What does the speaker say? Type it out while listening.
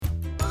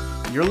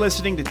You're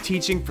listening to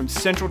teaching from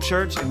Central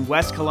Church in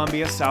West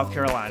Columbia, South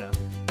Carolina.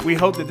 We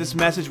hope that this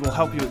message will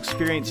help you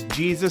experience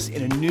Jesus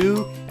in a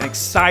new and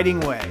exciting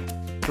way.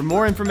 For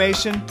more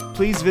information,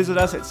 please visit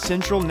us at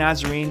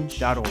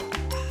centralnazarene.org.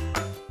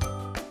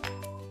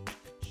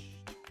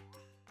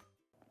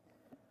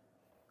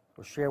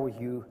 I'll share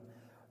with you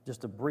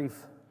just a brief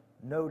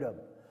note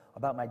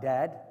about my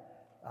dad.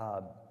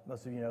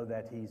 Most of you know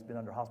that he's been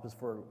under hospice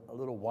for a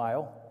little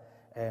while,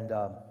 and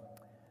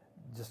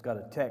just got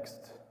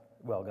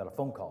a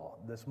phone call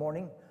this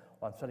morning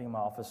while I'm sitting in my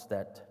office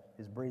that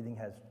his breathing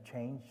has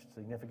changed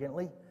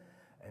significantly,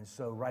 and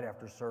so right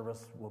after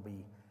service we'll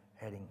be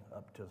heading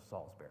up to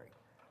Salisbury.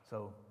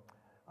 So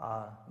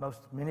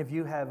many of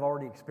you have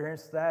already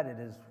experienced that. It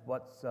is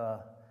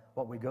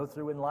what we go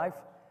through in life,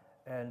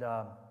 and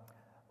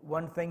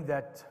one thing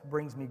that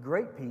brings me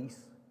great peace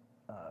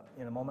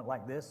in a moment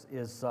like this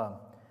is,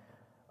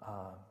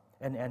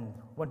 and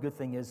one good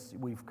thing is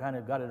we've kind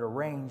of got it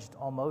arranged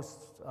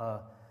almost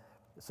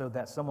so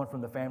that someone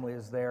from the family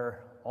is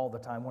there all the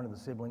time. One of my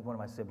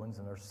siblings,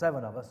 and there's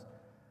 7 of us,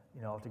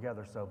 all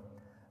together. So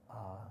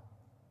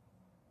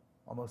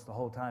almost the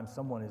whole time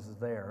someone is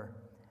there,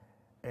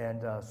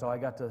 and so I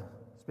got to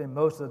spend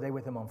most of the day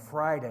with him on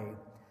Friday,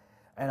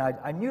 and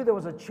I knew there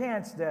was a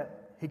chance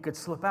that he could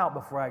slip out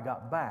before I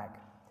got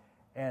back.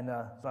 And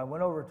so I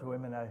went over to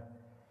him, and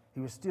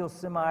he was still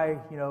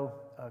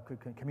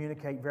could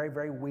communicate, very,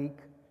 very weak,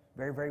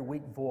 very, very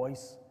weak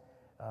voice,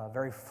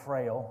 very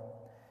frail,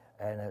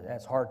 and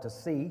that's hard to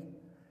see.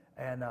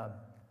 And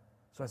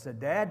so I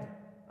said, Dad,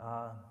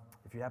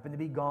 if you happen to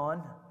be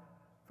gone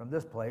from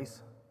this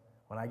place,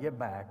 when I get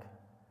back,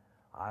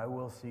 I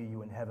will see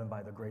you in heaven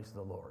by the grace of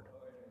the Lord.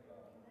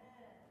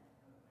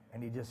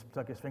 And he just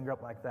stuck his finger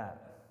up like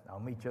that. I'll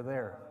meet you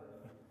there.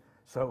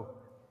 So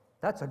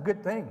that's a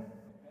good thing.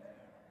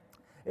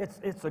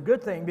 It's a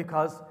good thing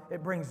because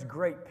it brings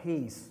great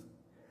peace.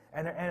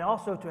 And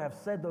also to have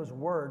said those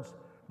words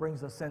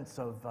brings a sense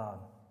of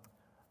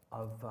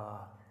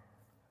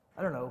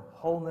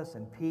wholeness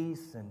and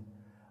peace and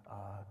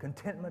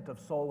contentment of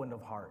soul and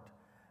of heart.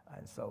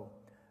 And so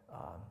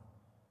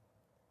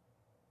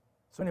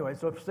anyway,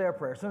 so say our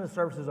prayer. As soon as the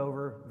service is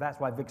over, that's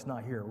why Vic's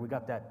not here. We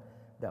got that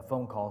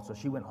phone call, so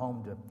she went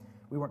home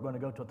we weren't going to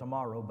go till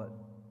tomorrow, but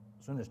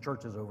as soon as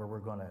church is over, we're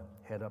going to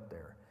head up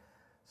there.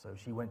 So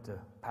she went to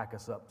pack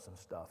us up some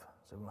stuff.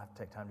 So we'll have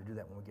to take time to do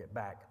that when we get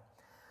back.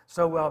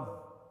 So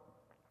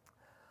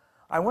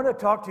I want to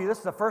talk to you. This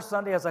is the first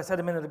Sunday, as I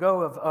said a minute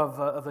ago,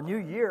 of the new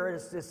year.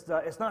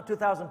 It's not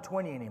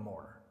 2020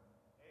 anymore.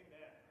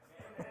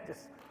 Amen.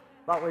 Just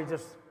thought we'd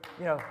just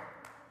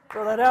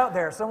throw that out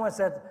there. Someone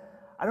said,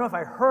 I don't know if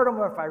I heard them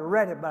or if I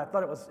read it, but I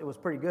thought it was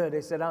pretty good. They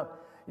said,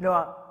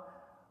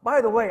 by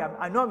the way,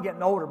 I know I'm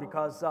getting older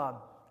because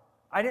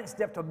I didn't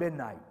step till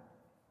midnight.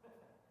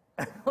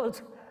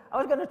 I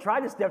was going to try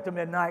to step to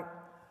midnight,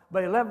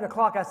 but 11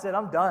 o'clock I said,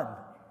 I'm done.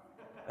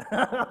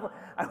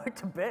 I went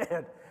to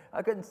bed.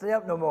 I couldn't stay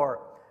up no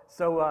more.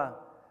 So,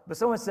 but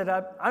someone said,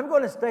 I'm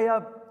going to stay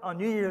up on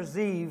New Year's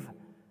Eve,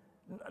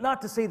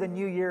 not to see the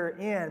New Year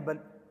end, but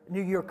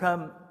New Year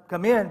come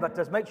in, but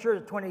to make sure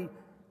that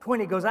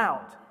 2020 goes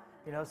out.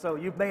 So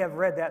you may have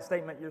read that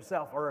statement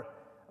yourself, or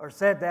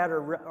said that,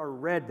 or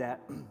read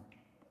that.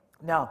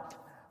 Now,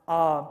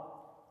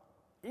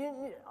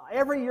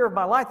 every year of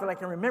my life that I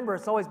can remember,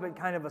 it's always been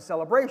kind of a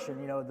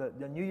celebration,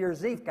 the New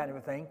Year's Eve kind of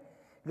a thing.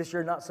 This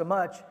year, not so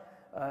much,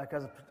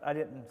 because I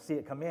didn't see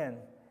it come in.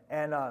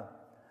 And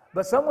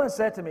but someone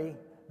said to me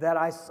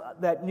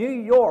that New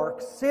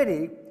York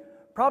City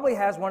probably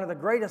has one of the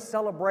greatest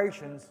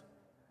celebrations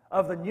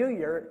of the New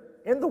Year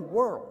in the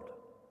world.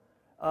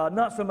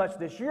 Not so much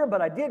this year,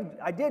 but I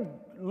did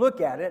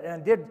look at it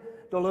and did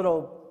do a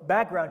little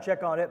background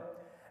check on it,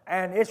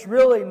 and it's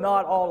really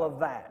not all of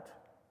that.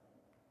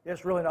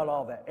 It's really not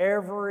all that.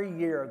 Every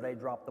year they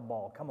drop the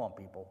ball. Come on,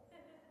 people.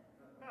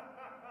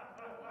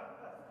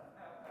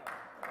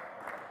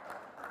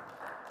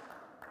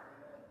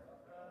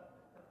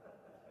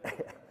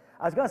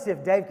 I was going to see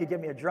if Dave could give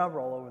me a drum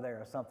roll over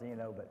there or something,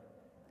 but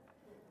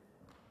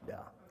yeah.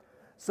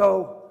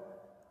 So,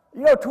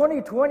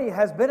 2020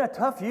 has been a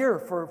tough year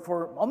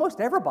for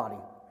almost everybody.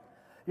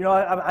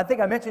 I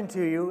think I mentioned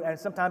to you, and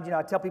sometimes,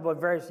 I tell people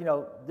various,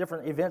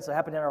 different events that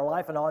happen in our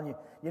life and all, and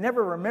you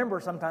never remember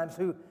sometimes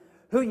who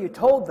you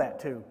told that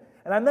to.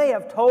 And I may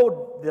have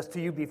told this to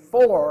you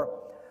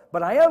before,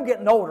 but I am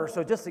getting older,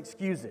 so just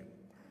excuse it.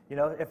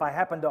 If I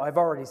happen to, I've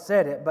already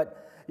said it.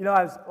 But,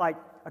 I was like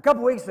a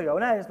couple weeks ago,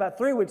 now it's about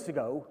 3 weeks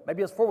ago,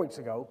 maybe it's 4 weeks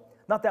ago,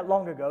 not that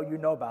long ago, you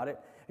know about it.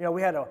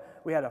 We had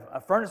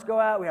a furnace go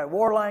out, we had a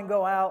water line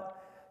go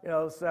out,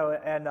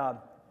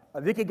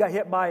 Vicky got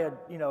hit by a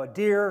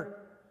deer,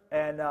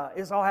 and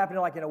it's all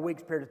happening like in a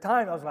week's period of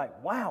time. I was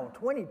like, wow,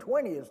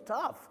 2020 is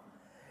tough.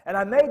 And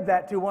I made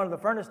that to one of the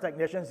furnace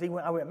technicians.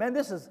 I went, man,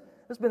 this has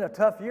been a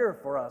tough year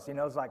for us.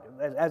 It's like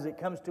as it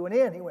comes to an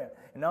end. He went,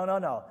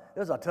 no,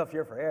 this is a tough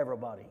year for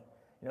everybody.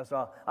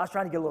 So I was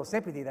trying to get a little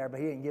sympathy there, but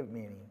he didn't give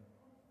me any.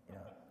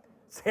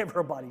 It's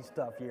everybody's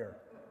tough year.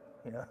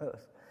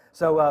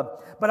 So,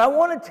 but I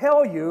want to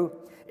tell you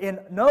in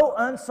no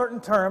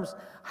uncertain terms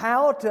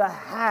how to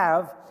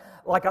have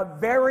like a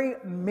very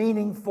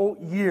meaningful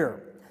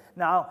year.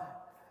 Now,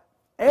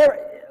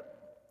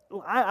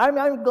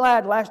 I'm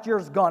glad last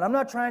year's gone. I'm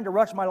not trying to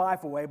rush my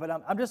life away, but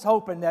I'm just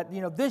hoping that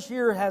this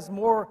year has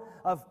more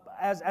of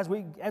as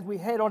we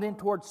head on in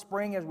towards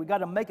spring, as we got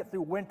to make it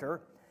through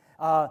winter.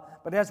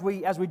 But as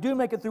we do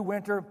make it through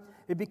winter,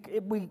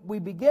 we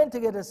begin to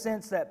get a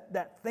sense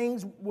that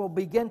things will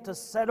begin to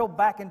settle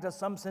back into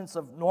some sense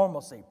of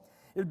normalcy.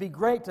 It would be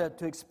great to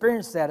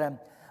experience that. And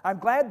I'm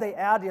glad they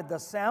added the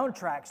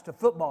soundtracks to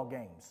football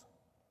games.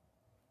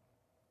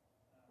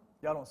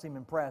 Y'all don't seem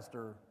impressed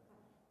or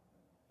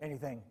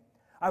anything.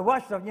 I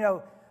watched them,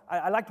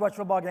 I like to watch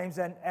football games,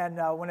 and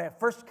when it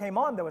first came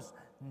on, there was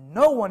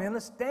no one in the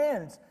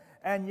stands.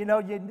 And, you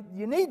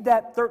need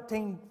that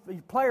 13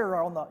 player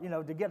on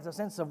the, to get a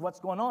sense of what's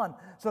going on.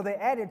 So they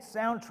added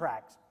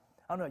soundtracks.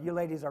 I don't know, you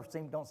ladies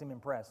don't seem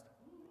impressed.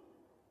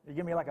 You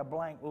give me like a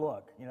blank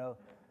look,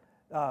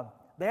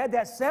 They add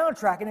that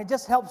soundtrack, and it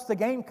just helps the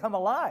game come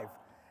alive.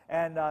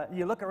 And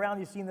you look around,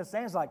 you see in the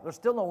stands, like, there's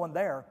still no one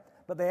there,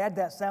 but they add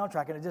that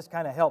soundtrack, and it just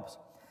kind of helps.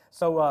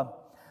 So,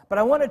 but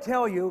I want to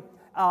tell you,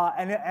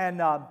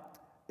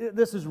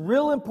 this is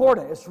real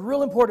important. It's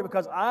real important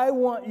because I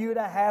want you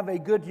to have a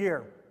good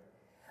year,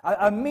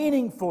 a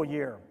meaningful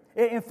year.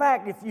 In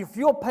fact, if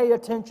you'll pay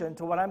attention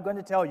to what I'm going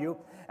to tell you,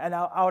 and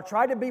I'll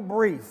try to be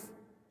brief.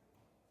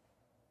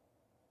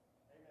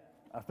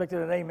 I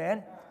expected an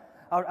amen.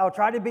 I'll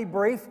try to be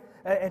brief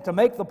and to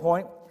make the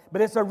point,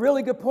 but it's a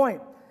really good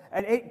point.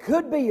 And it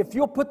could be, if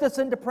you'll put this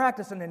into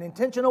practice in an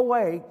intentional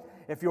way,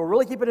 if you'll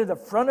really keep it at the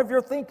front of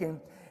your thinking,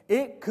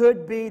 it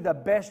could be the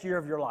best year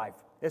of your life.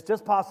 It's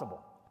just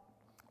possible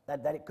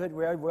that it could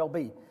very well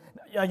be.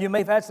 You may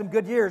have had some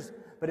good years,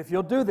 but if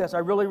you'll do this, I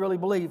really, really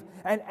believe.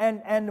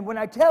 And when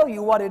I tell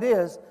you what it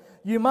is,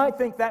 you might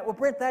think that, well,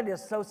 Brent, that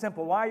is so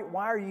simple. Why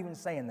are you even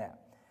saying that?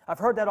 I've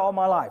heard that all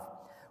my life.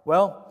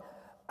 Well,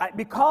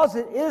 because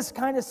it is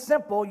kind of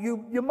simple,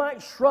 you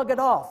might shrug it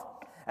off.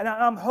 And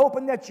I'm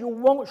hoping that you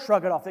won't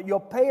shrug it off, that you'll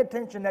pay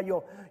attention, that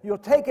you'll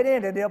take it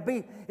in, and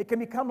it can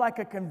become like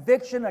a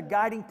conviction, a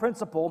guiding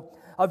principle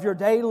of your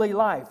daily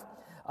life,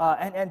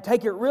 and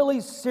take it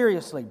really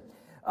seriously.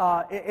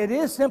 It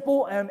is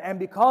simple, and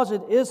because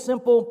it is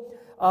simple,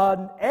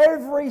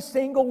 every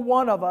single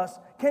one of us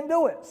can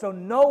do it. So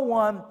no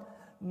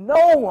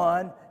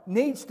one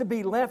needs to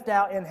be left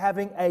out in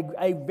having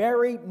a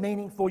very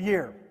meaningful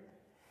year.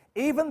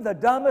 Even the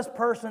dumbest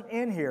person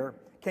in here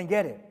can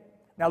get it.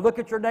 Now look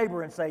at your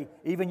neighbor and say,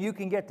 even you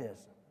can get this.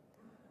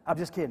 I'm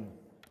just kidding.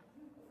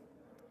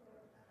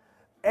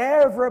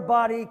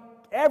 Everybody,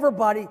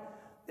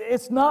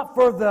 it's not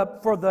for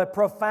the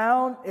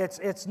profound,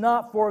 it's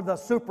not for the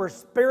super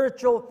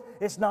spiritual,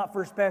 it's not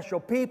for special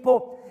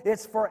people,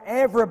 it's for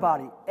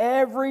everybody.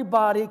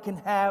 Everybody can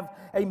have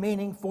a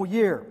meaningful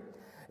year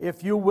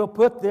if you will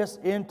put this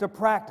into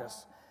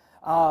practice.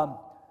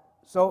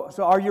 So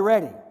are you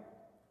ready?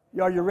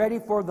 Are you ready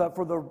for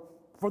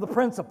the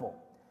principle?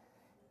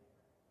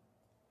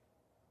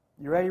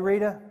 You ready,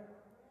 Rita?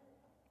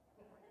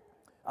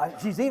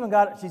 She's even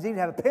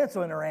have a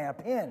pencil in her hand,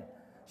 a pen.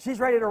 She's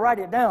ready to write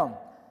it down.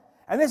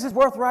 And this is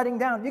worth writing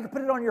down. You can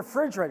put it on your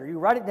refrigerator. You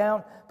write it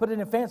down, put it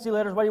in fancy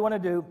letters, what you want to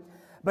do.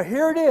 But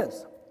here it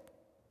is.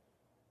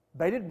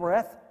 Bated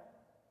breath.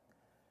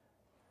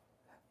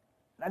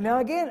 Now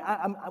again,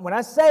 when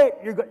I say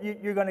it,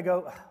 you're going to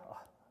go, oh,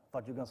 I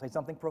thought you were going to say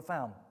something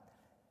profound.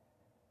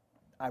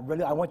 I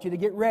want you to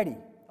get ready.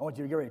 I want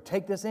you to get ready.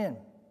 Take this in.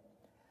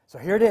 So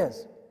here it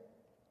is.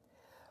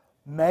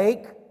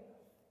 Make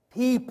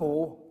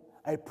people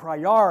a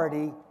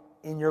priority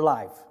in your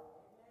life.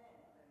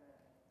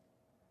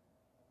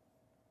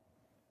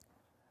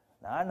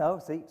 Now I know,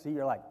 see,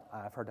 you're like,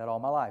 I've heard that all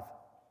my life.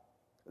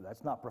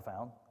 That's not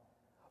profound.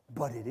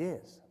 But it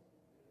is.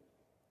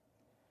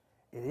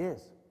 It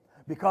is.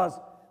 Because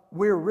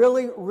we're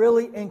really,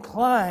 really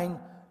inclined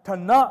to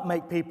not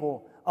make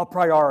people a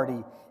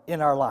priority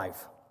in our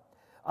life.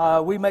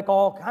 We make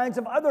all kinds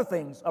of other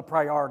things a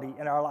priority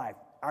in our life.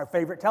 Our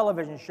favorite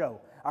television show,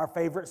 our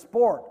favorite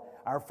sport,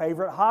 our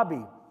favorite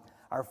hobby,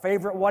 our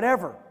favorite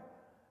whatever.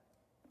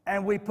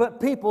 And we put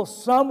people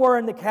somewhere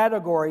in the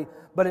category,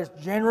 but it's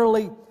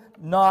generally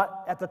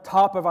not at the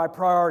top of our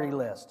priority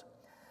list.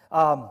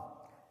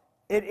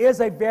 It is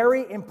a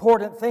very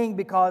important thing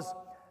because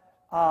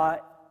I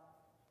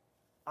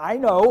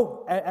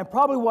know, and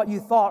probably what you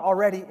thought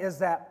already is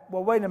that,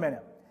 well, wait a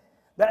minute.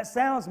 That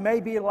sounds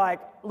maybe like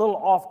a little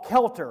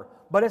off-kilter,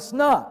 but it's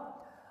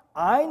not.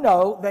 I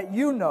know that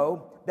you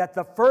know that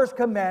the first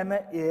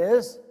commandment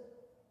is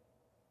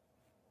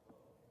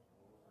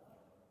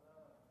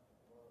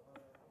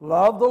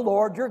love the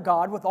Lord your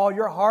God with all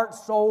your heart,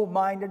 soul,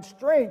 mind, and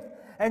strength.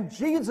 And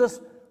Jesus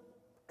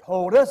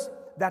told us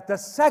that the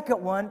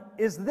second one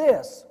is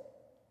this.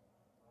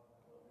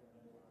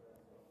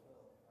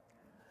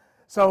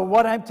 So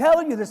what I'm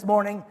telling you this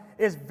morning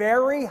is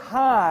very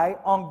high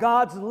on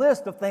God's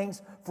list of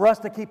things for us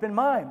to keep in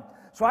mind.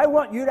 So I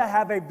want you to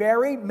have a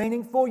very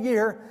meaningful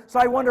year. So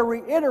I want to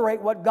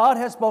reiterate what God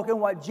has spoken,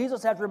 what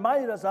Jesus has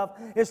reminded us of,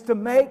 is to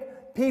make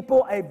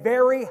people a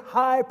very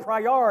high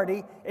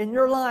priority in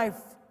your life.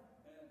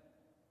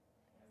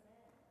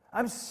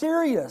 I'm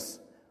serious.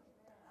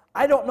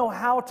 I don't know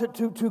how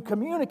to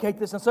communicate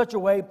this in such a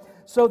way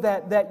so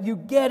that you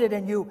get it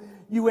and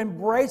you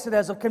embrace it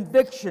as a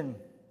conviction.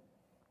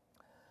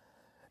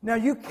 Now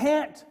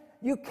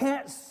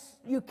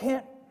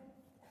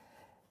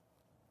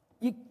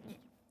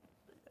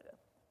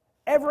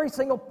every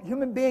single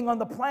human being on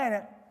the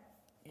planet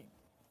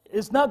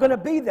is not going to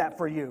be that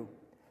for you.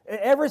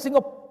 Every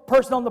single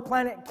person on the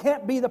planet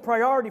can't be the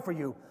priority for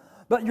you.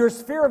 But your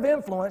sphere of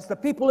influence, the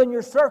people in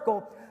your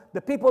circle,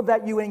 the people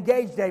that you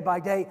engage day by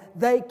day,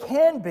 they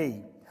can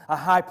be a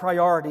high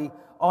priority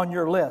on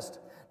your list.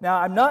 Now,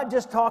 I'm not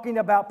just talking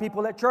about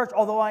people at church,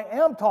 although I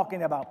am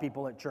talking about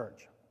people at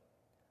church.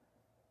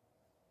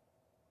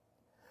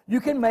 You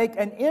can make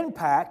an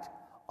impact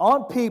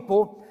on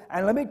people,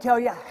 and let me tell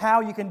you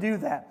how you can do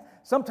that.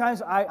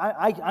 Sometimes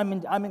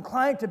I'm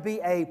inclined to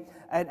be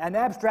an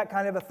abstract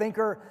kind of a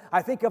thinker.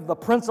 I think of the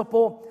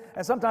principle,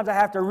 and sometimes I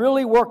have to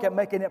really work at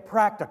making it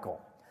practical.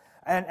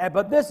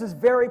 But this is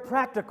very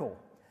practical,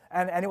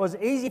 and it was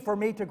easy for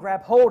me to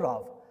grab hold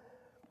of.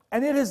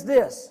 And it is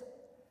this.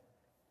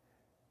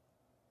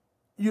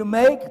 You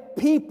make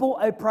people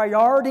a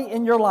priority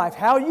in your life.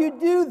 How you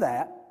do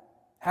that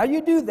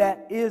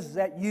is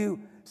that you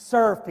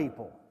serve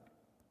people.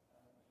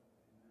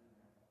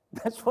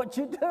 That's what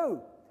you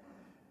do.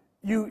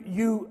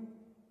 You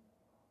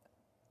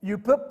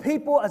put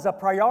people as a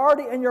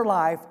priority in your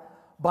life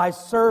by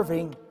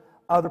serving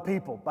other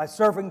people, by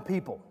serving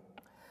people.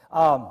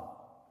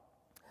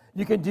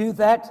 You can do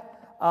that.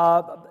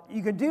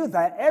 You can do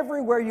that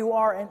everywhere you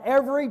are and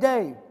every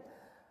day.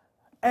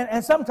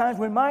 And sometimes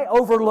we might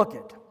overlook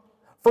it.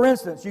 For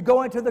instance, you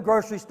go into the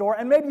grocery store,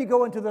 and maybe you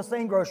go into the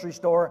same grocery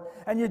store,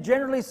 and you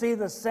generally see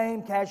the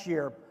same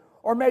cashier,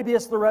 or maybe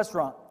it's the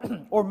restaurant,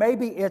 or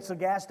maybe it's a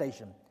gas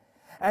station.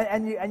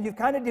 And you've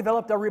kind of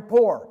developed a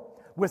rapport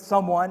with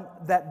someone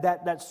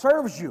that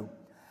serves you.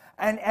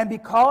 And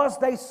because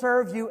they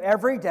serve you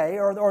every day,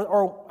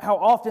 or how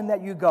often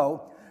that you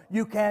go,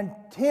 you can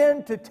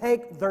tend to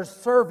take their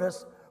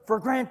service for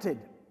granted.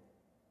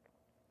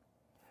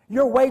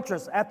 Your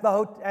waitress at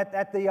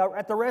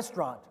the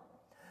restaurant,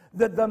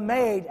 the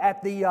maid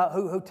at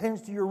who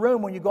tends to your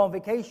room when you go on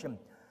vacation,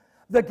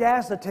 the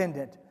gas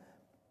attendant,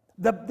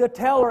 the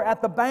teller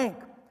at the bank.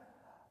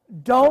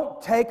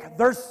 Don't take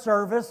their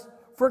service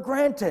for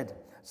granted.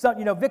 So,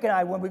 Vic and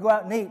I, when we go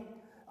out and eat,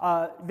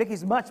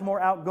 Vicky's much more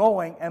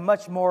outgoing and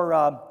much more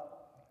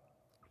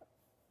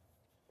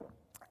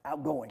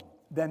outgoing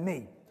than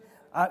me.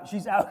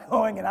 She's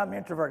outgoing and I'm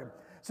introverted.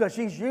 So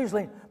she's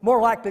usually more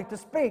likely to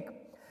speak.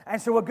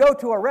 And so we'll go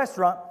to a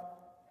restaurant,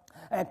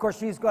 and of course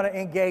she's going to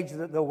engage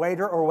the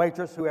waiter or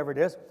waitress, whoever it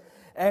is.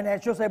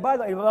 And she'll say, by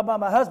the way,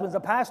 my husband's a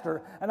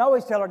pastor. And I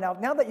always tell her,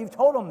 now that you've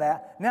told him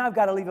that, now I've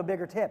got to leave a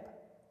bigger tip.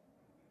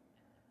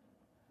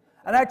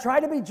 And I try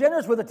to be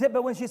generous with the tip,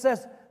 but when she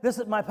says,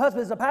 my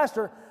husband is a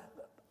pastor,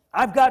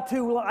 I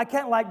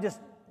can't just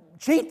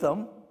cheat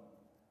them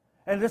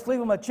and just leave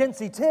them a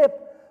chintzy tip,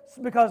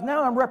 because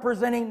now I'm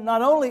representing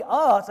not only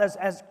us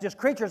as just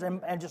creatures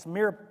and just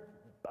mere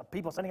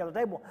people sitting at the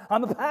table,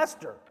 I'm a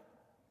pastor.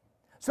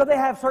 So they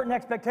have certain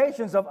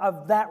expectations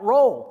of that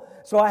role.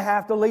 So I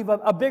have to leave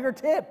a bigger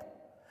tip.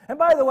 And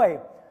by the way,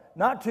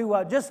 not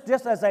to just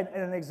as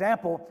an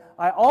example,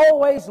 I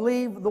always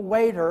leave the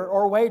waiter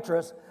or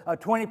waitress a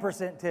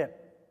 20%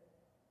 tip.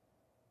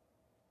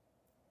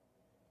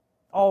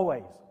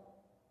 Always.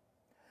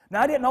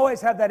 Now I didn't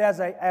always have that as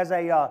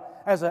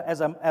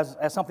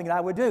something that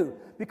I would do,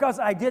 because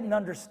I didn't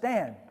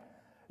understand.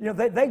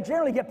 They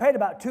generally get paid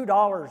about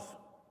 $2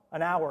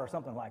 an hour or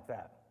something like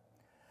that.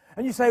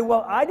 And you say,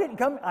 well, I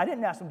didn't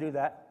ask them to do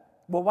that.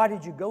 Well, why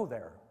did you go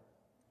there?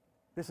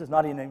 This is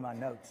not even in my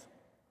notes.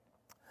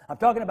 I'm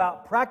talking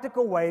about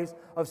practical ways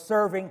of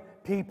serving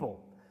people.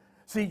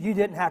 See, you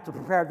didn't have to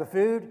prepare the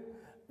food.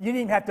 You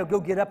didn't have to go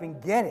get up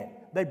and get it.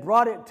 They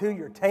brought it to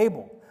your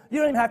table. You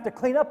don't even have to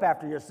clean up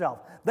after yourself.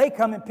 They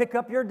come and pick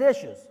up your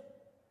dishes.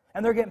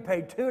 And they're getting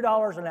paid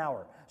 $2 an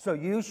hour. So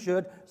you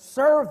should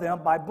serve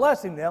them by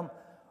blessing them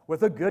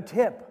with a good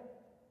tip.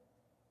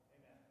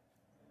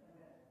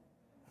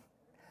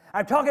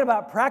 I'm talking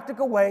about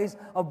practical ways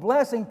of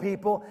blessing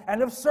people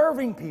and of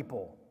serving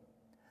people.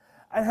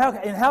 And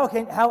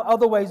how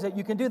other ways that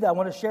you can do that. I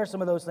want to share some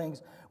of those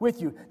things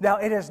with you. Now,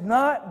 it is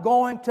not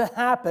going to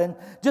happen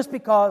just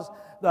because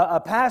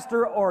a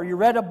pastor or you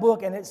read a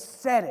book and it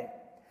said it.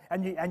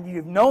 And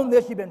you've known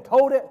this, you've been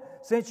told it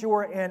since you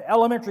were in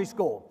elementary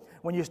school.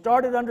 When you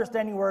started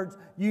understanding words,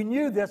 you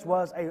knew this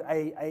was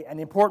an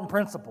important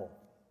principle.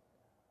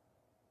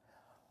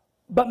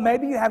 But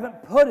maybe you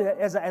haven't put it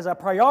as a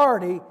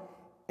priority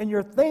in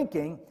your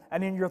thinking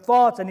and in your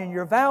thoughts and in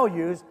your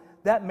values,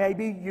 that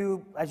maybe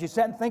you, as you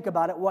sit and think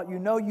about it, what you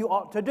know you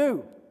ought to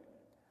do.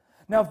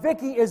 Now,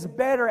 Vicki is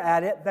better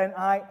at it than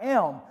I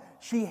am.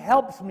 She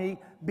helps me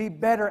be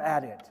better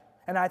at it.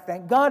 And I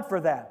thank God for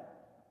that.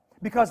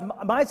 because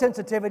my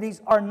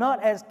sensitivities are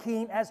not as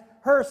keen as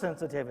her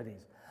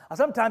sensitivities. I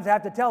sometimes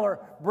have to tell her,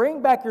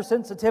 bring back your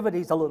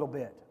sensitivities a little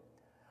bit.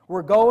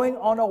 We're going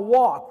on a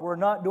walk. We're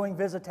not doing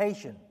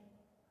visitation.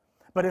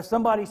 But if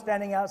somebody's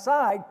standing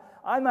outside,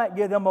 I might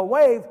give them a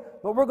wave,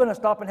 but we're going to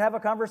stop and have a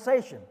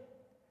conversation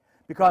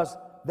because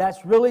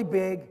that's really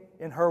big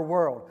in her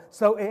world.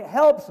 So it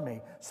helps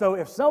me. So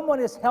if someone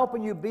is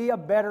helping you be a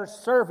better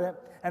servant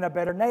and a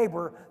better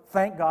neighbor,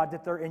 thank God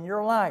that they're in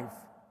your life.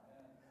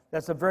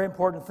 That's a very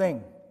important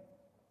thing.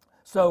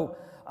 So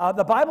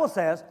the Bible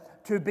says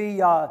to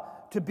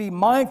be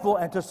mindful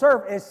and to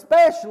serve,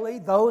 especially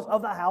those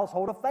of the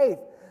household of faith.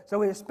 So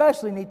we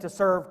especially need to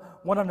serve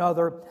one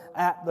another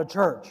at the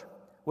church.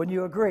 Wouldn't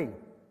you agree?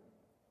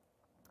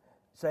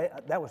 Say,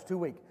 that was too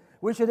weak.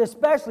 We should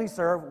especially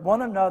serve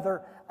one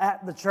another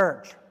at the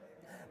church.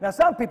 Now,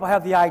 some people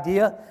have the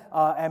idea,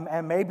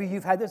 and maybe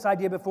you've had this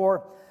idea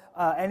before,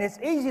 and it's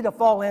easy to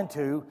fall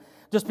into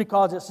just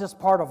because it's just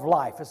part of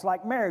life. It's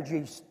like marriage.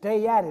 You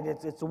stay at it.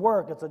 It's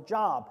work. It's a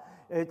job.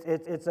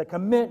 It's a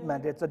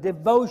commitment. It's a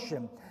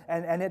devotion.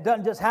 And it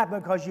doesn't just happen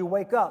because you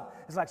wake up.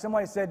 It's like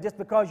somebody said, just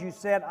because you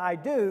said I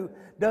do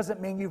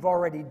doesn't mean you've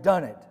already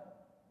done it.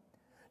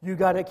 You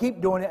got to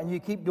keep doing it, and you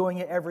keep doing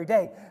it every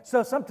day.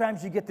 So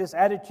sometimes you get this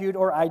attitude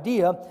or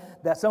idea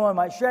that someone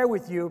might share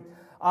with you,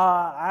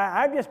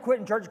 I'm just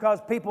quitting church because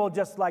people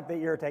just like they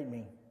irritate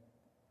me.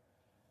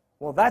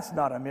 Well, that's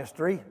not a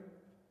mystery.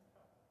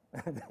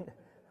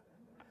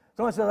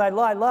 Someone says, I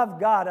love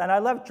God and I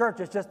love church,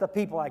 it's just the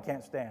people I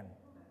can't stand.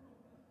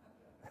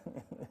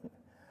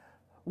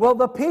 Well,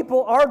 the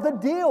people are the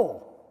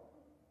deal.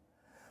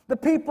 The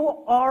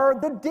people are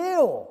the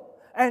deal.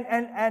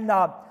 And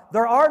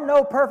there are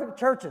no perfect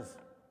churches.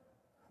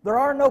 There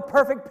are no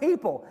perfect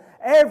people.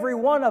 Every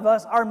one of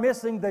us are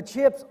missing the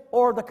chips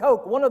or the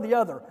Coke, one or the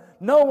other.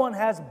 No one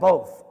has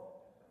both.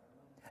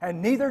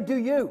 And neither do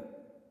you.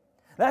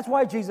 That's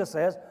why Jesus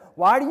says,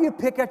 why do you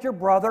pick at your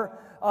brother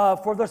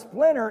for the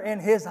splinter in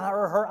his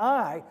or her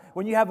eye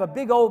when you have a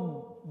big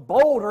old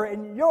boulder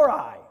in your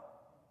eye?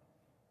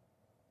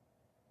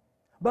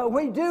 But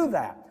we do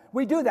that.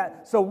 We do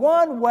that. So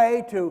one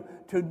way to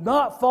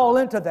not fall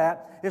into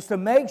that is to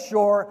make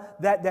sure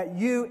that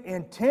you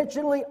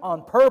intentionally,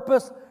 on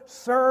purpose,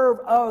 serve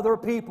other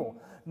people.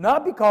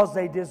 Not because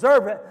they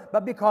deserve it,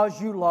 but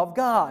because you love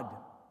God.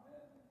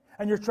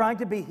 And you're trying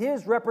to be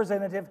His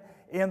representative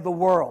in the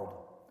world.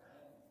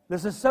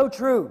 This is so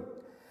true.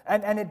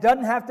 And it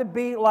doesn't have to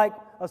be like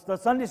the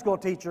Sunday school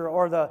teacher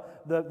or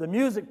the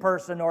music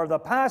person or the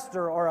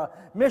pastor or a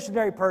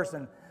missionary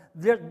person.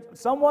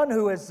 Someone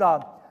who is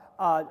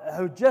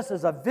who just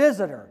is a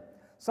visitor,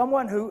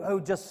 someone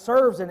who just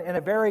serves in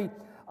a very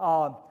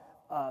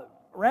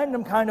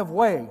random kind of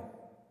way.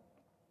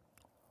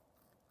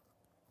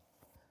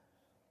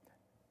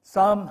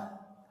 Some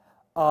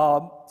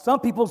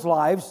people's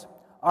lives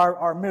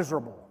are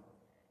miserable.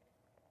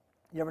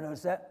 You ever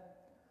notice that?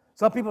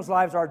 Some people's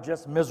lives are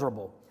just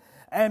miserable.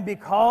 And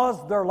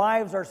because their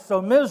lives are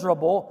so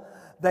miserable,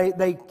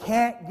 they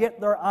can't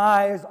get their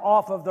eyes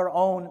off of their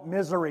own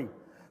misery.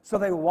 So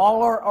they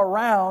wallow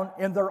around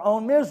in their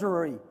own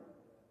misery.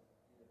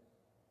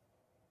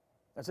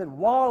 I said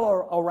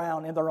wallow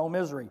around in their own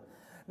misery.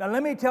 Now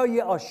let me tell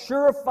you a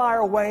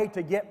surefire way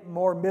to get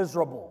more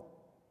miserable.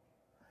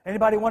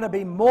 Anybody want to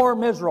be more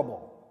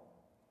miserable?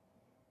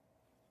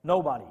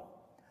 Nobody.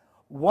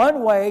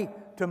 One way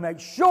to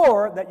make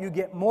sure that you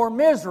get more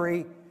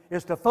misery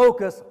is to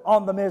focus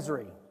on the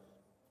misery.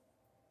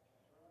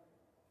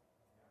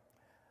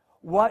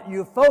 What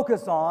you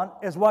focus on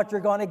is what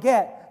you're going to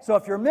get. So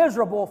if you're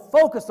miserable,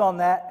 focus on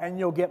that and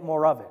you'll get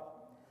more of it.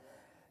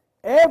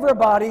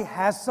 Everybody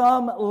has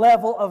some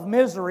level of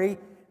misery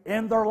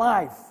in their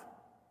life.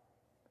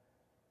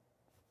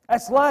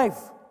 That's life.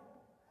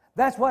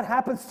 That's what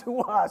happens to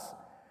us.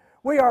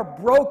 We are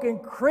broken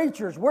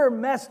creatures. We're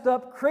messed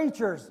up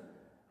creatures.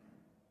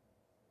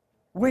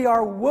 We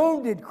are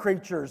wounded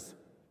creatures.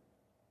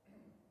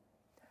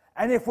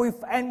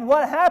 And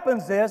what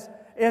happens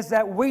is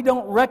that we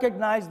don't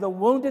recognize the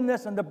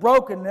woundedness and the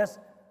brokenness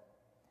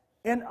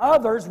in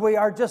others. We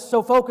are just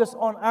so focused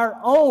on our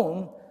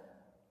own,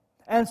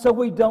 and so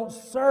we don't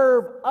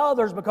serve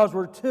others because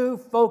we're too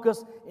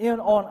focused in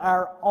on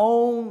our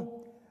own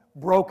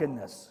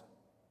brokenness.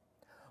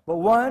 But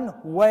one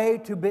way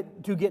to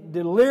get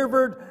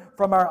delivered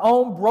from our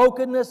own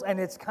brokenness, and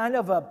it's kind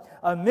of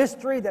a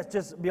mystery that's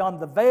just beyond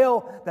the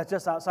veil, that's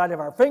just outside of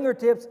our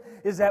fingertips,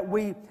 is that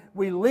we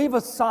leave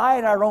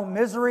aside our own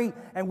misery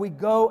and we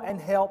go and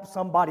help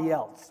somebody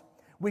else.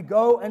 We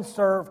go and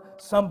serve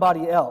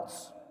somebody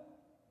else.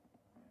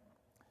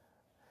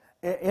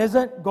 It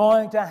isn't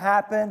going to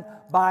happen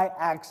by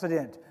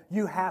accident.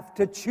 You have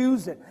to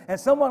choose it. And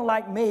someone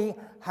like me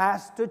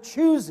has to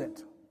choose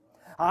it.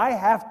 I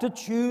have to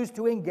choose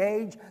to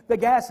engage the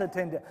gas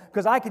attendant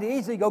because I could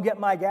easily go get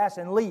my gas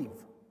and leave.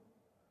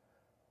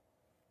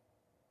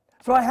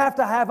 So I have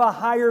to have a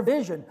higher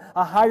vision,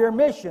 a higher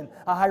mission,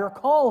 a higher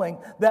calling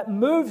that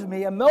moves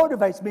me and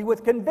motivates me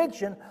with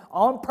conviction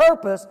on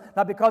purpose,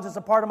 not because it's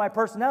a part of my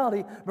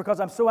personality, because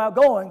I'm so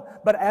outgoing,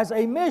 but as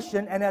a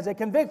mission and as a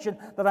conviction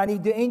that I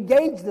need to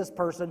engage this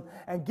person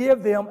and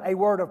give them a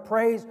word of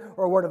praise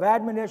or a word of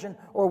admonition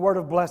or a word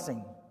of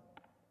blessing.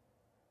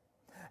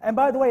 And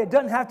by the way, it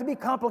doesn't have to be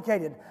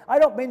complicated. I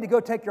don't mean to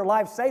go take your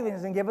life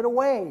savings and give it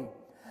away.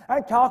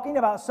 I'm talking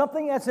about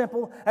something as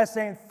simple as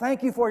saying,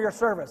 thank you for your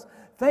service.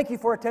 Thank you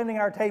for attending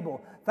our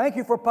table. Thank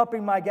you for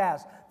pumping my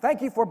gas.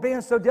 Thank you for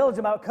being so diligent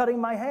about cutting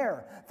my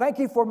hair. Thank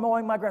you for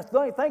mowing my grass.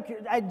 Thank you.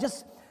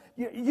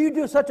 You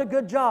do such a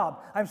good job.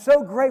 I'm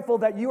so grateful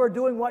that you are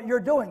doing what you're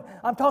doing.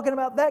 I'm talking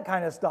about that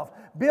kind of stuff.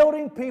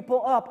 Building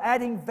people up,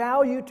 adding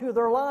value to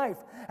their life.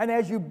 And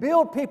as you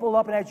build people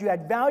up and as you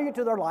add value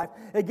to their life,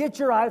 it gets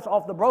your eyes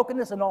off the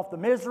brokenness and off the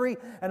misery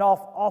and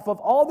off of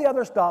all the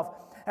other stuff.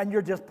 And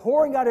you're just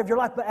pouring out of your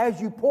life. But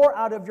as you pour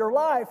out of your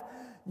life,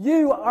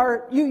 you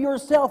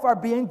yourself are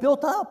being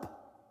built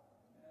up.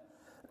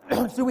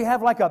 So we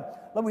have like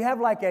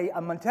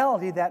a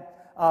mentality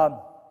that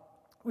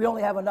we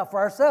only have enough for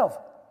ourselves.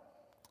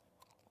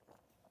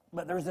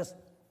 But there's this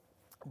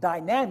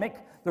dynamic,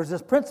 there's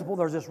this principle,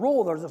 there's this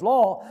rule, there's this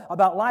law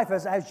about life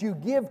as you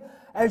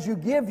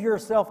give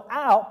yourself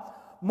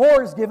out,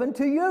 more is given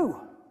to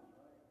you.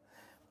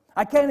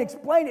 I can't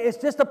explain it. It's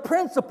just a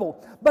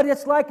principle, but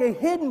it's like a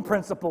hidden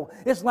principle.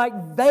 It's like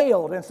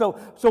veiled. And so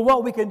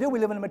what we can do, we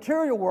live in a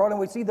material world and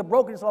we see the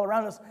brokenness all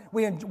around us.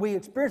 We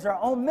experience our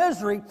own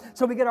misery,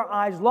 so we get our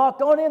eyes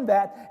locked on in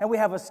that, and we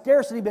have a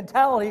scarcity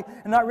mentality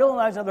and not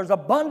realizing that there's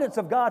abundance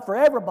of God for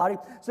everybody.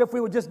 So if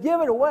we would just give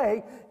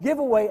away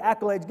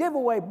accolades, give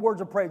away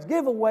words of praise,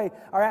 give away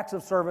our acts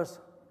of service,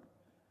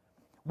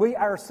 we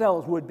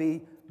ourselves would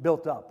be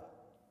built up.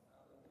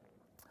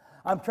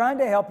 I'm trying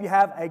to help you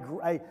have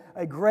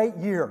a great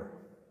year.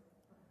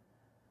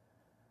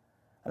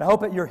 And I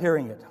hope that you're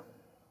hearing it.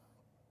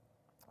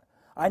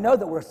 I know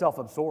that we're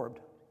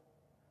self-absorbed.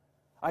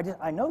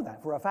 I know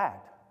that for a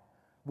fact.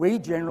 We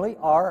generally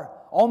are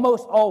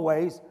almost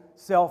always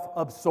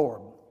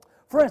self-absorbed.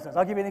 For instance,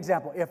 I'll give you an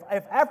example. If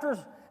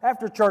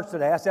after church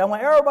today, I said, I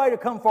want everybody to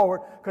come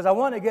forward because I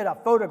want to get a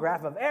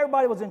photograph of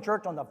everybody who was in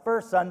church on the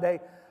first Sunday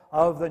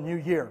of the new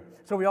year.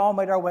 So we all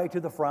made our way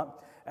to the front.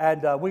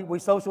 And we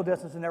social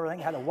distanced and everything,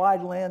 had a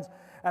wide lens.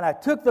 And I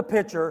took the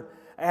picture,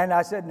 and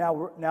I said,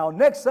 now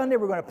next Sunday,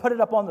 we're going to put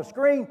it up on the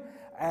screen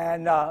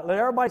and let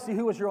everybody see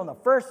who was here on the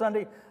first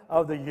Sunday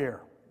of the year.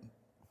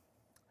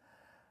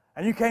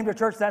 And you came to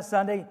church that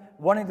Sunday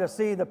wanting to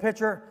see the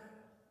picture.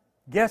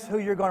 Guess who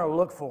you're going to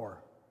look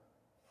for?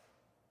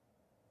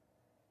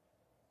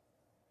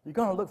 You're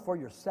going to look for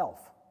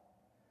yourself.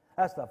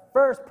 That's the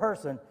first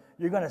person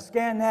you're going to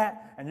scan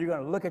that, and you're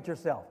going to look at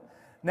yourself.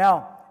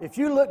 Now, if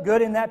you look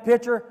good in that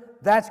picture,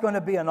 that's going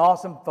to be an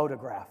awesome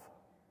photograph.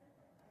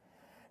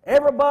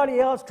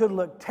 Everybody else could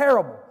look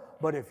terrible,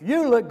 but if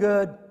you look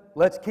good,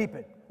 let's keep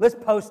it. Let's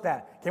post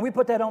that. Can we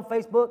put that on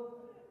Facebook?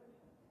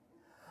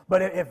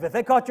 But if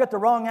they caught you at the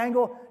wrong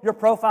angle, your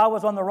profile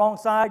was on the wrong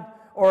side,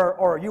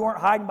 or you weren't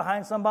hiding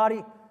behind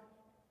somebody,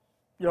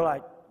 you're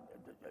like,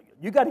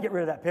 you got to get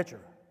rid of that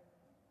picture.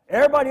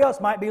 Everybody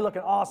else might be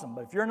looking awesome,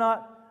 but if you're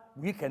not,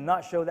 you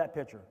cannot show that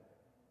picture.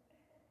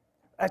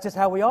 That's just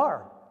how we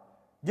are.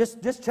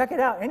 Just check it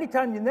out.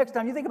 Next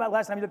time you think about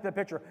last time you looked at a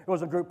picture, it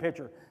was a group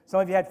picture. Some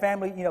of you had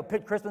family,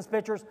 Christmas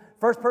pictures.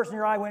 First person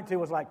your eye went to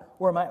was like,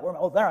 where am I?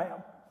 Oh, there I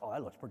am. Oh,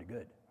 that looks pretty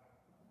good.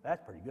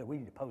 That's pretty good. We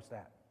need to post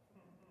that.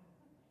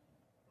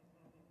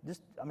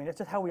 That's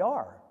just how we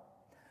are.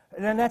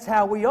 And then that's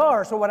how we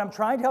are. So what I'm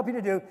trying to help you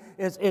to do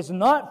is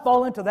not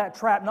fall into that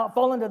trap, not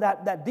fall into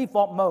that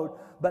default mode,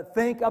 but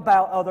think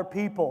about other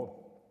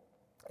people.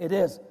 It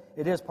is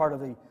part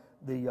of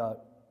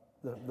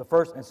the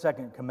first and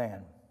second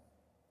command.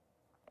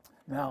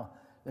 Now,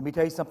 let me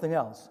tell you something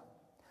else.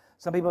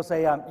 Some people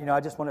say, I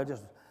just want to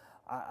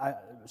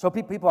so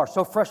people are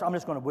so frustrated, I'm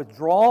just going to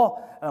withdraw,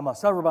 and I'm going to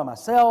suffer by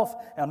myself,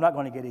 and I'm not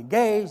going to get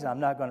engaged,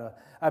 and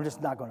I'm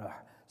just not going to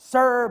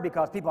serve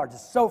because people are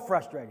just so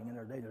frustrating,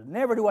 and they just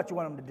never do what you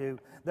want them to do.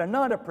 They're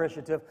not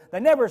appreciative. They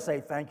never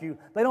say thank you.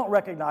 They don't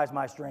recognize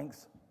my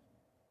strengths.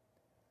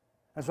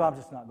 And so I'm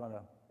just not going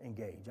to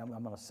engage. I'm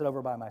going to sit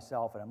over by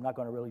myself, and I'm not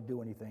going to really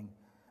do anything.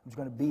 I'm just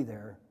going to be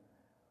there.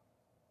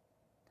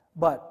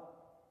 But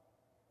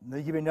let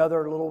me give you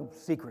another little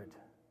secret.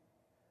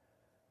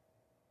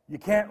 You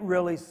can't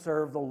really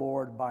serve the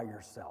Lord by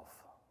yourself.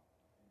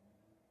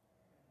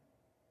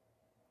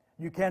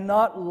 You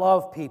cannot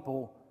love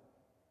people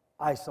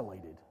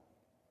isolated.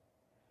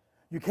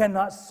 You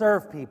cannot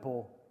serve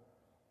people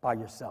by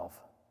yourself.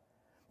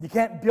 You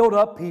can't build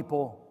up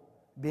people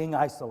being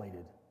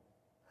isolated.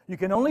 You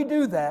can only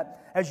do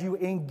that as you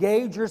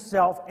engage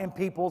yourself in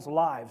people's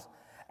lives.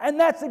 And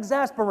that's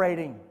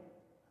exasperating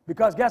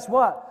because guess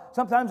what?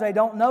 Sometimes they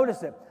don't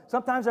notice it.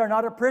 Sometimes they're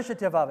not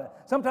appreciative of it.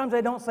 Sometimes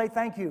they don't say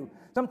thank you.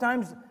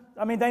 Sometimes,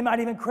 they might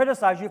even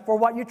criticize you for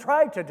what you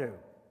tried to do.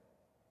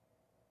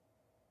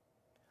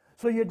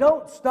 So you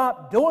don't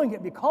stop doing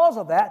it because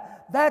of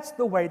that. That's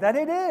the way that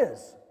it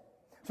is.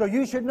 So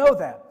you should know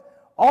that.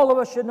 All of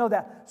us should know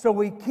that. So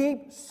we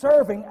keep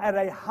serving at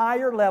a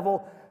higher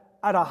level,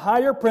 at a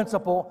higher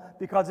principle,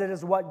 because it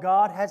is what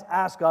God has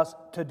asked us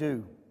to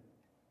do.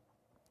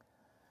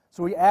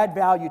 So we add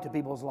value to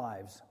people's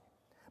lives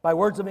by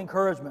words of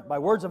encouragement, by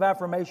words of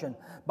affirmation,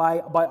 by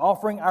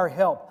offering our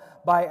help,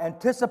 by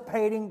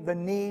anticipating the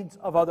needs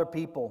of other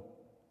people,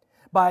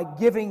 by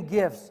giving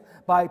gifts,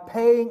 by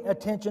paying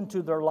attention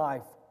to their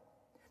life.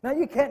 Now,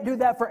 you can't do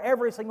that for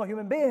every single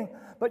human being,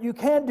 but you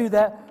can do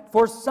that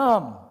for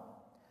some.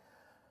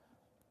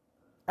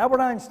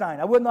 Albert Einstein,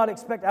 I would not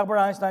expect Albert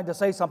Einstein to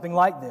say something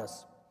like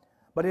this,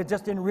 but it's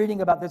just in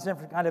reading about this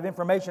kind of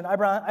information,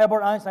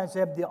 Albert Einstein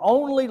said,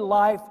 only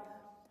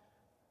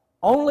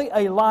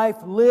a life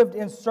lived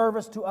in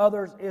service to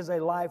others is a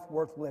life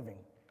worth living.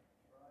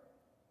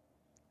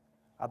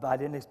 I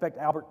didn't expect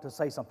Albert to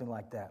say something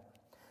like that.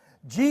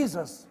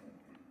 Jesus,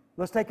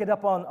 let's take it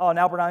up on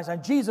Albert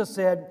Einstein. Jesus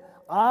said,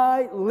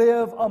 I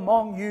live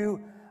among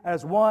you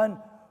as one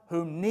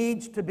who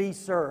needs to be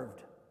served.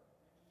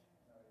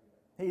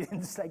 He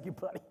didn't say, thank you,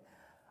 buddy.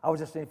 I was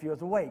just saying if you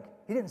was awake.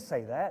 He didn't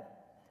say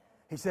that.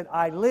 He said,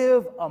 I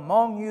live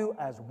among you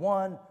as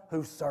one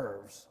who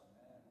serves.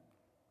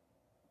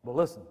 Well,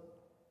 listen.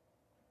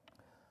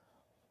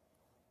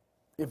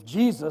 If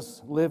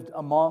Jesus lived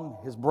among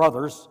his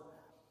brothers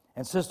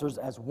and sisters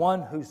as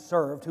one who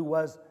served, who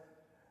was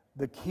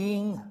the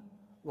King,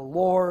 the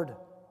Lord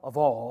of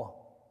all,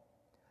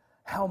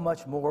 how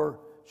much more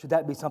should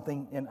that be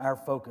something in our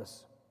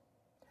focus?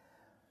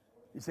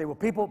 You say, well,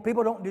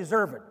 people don't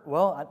deserve it.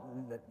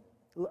 Well,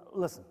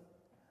 listen.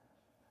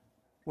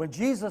 When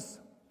Jesus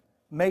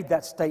made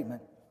that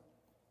statement,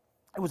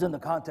 it was in the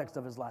context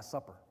of his Last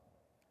Supper.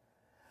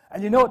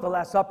 And you know at the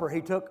Last Supper,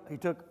 he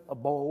took a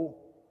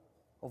bowl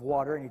of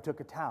water and he took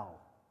a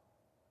towel.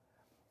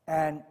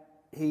 And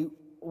he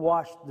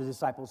washed the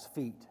disciples'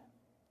 feet.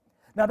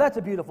 Now that's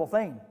a beautiful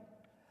thing.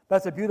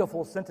 That's a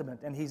beautiful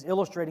sentiment, and he's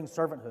illustrating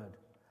servanthood.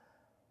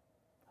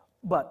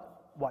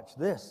 But watch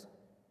this.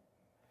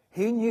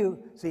 He knew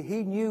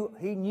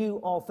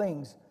all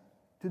things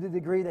to the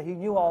degree that he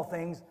knew all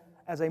things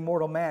as a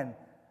mortal man,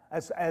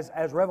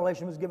 as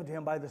revelation was given to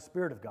him by the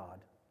Spirit of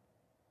God.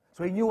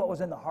 So he knew what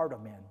was in the heart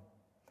of men.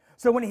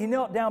 So when he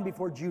knelt down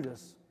before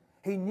Judas,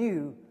 he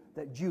knew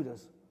that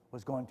Judas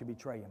was going to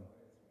betray him.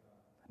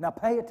 Now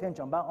pay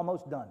attention, I'm about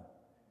almost done.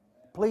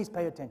 Please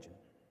pay attention.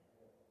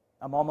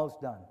 I'm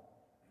almost done.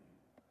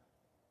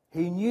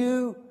 He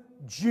knew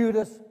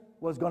Judas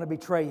was going to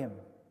betray him.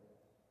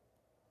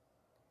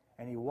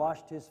 And he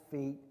washed his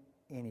feet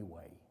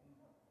anyway.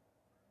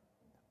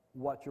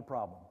 What's your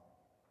problem?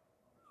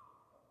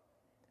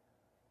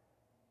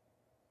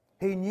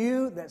 He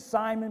knew that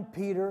Simon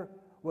Peter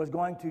was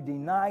going to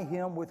deny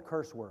him with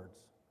curse words,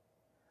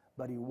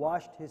 but he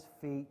washed his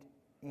feet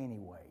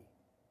anyway.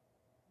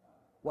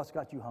 What's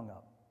got you hung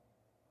up?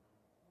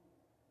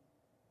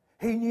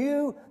 He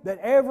knew that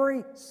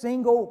every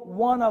single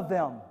one of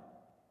them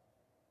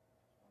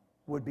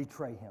would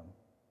betray him,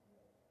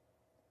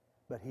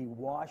 but he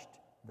washed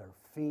their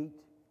feet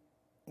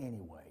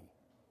anyway.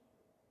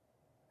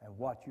 And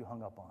what you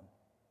hung up on?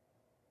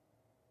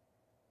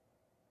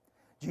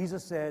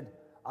 Jesus said,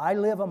 I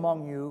live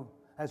among you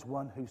as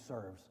one who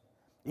serves.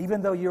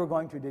 Even though you're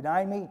going to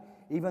deny me,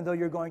 even though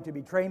you're going to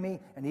betray me,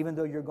 and even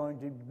though you're going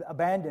to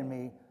abandon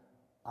me,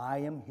 I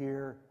am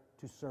here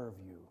to serve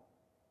you.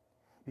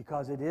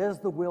 Because it is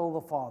the will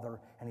of the Father,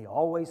 and he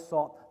always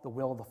sought the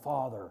will of the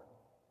Father.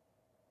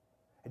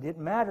 It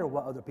didn't matter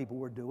what other people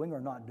were doing or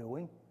not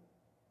doing.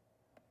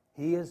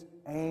 His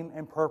aim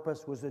and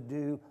purpose was to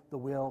do the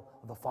will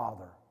of the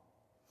Father.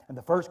 And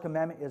the first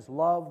commandment is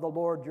love the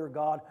Lord your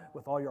God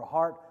with all your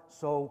heart,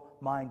 soul,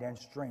 mind, and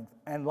strength.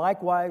 And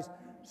likewise,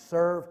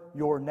 serve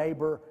your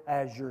neighbor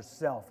as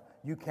yourself.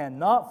 You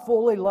cannot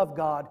fully love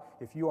God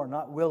if you are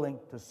not willing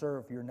to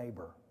serve your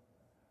neighbor.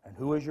 And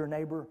who is your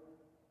neighbor?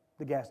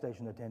 The gas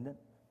station attendant,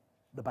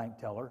 the bank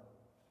teller,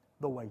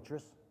 the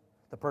waitress,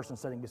 the person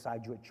sitting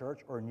beside you at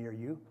church or near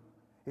you.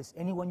 It's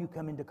anyone you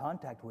come into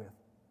contact with.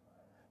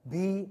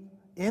 Be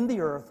in the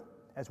earth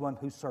as one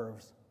who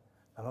serves.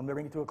 I'm going to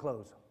bring it to a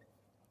close.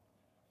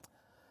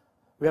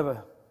 We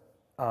have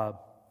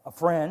a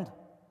friend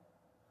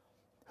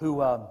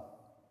who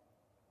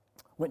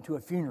went to a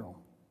funeral,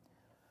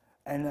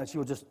 and she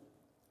was just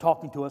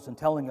talking to us and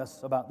telling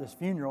us about this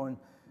funeral. And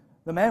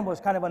the man was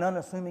kind of an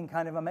unassuming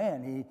kind of a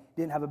man. He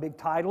didn't have a big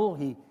title.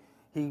 He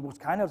was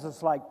kind of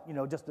just like,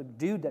 just a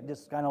dude that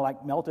just kind of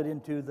like melted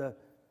into the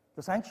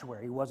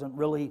sanctuary. He wasn't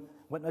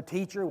a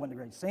teacher, wasn't a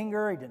great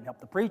singer. He didn't help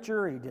the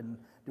preacher. He didn't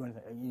do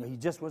anything. He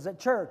just was at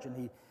church, and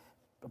he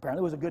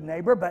apparently was a good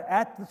neighbor. But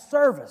at the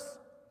service,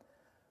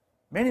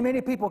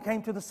 many people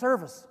came to the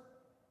service.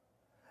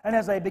 And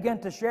as they began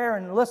to share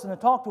and listen and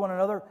talk to one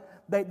another,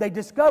 they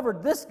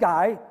discovered this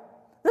guy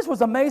This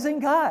was an amazing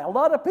guy. A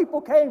lot of people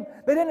came.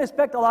 They didn't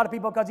expect a lot of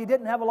people because he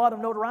didn't have a lot of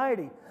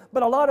notoriety.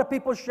 But a lot of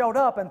people showed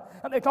up, and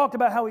they talked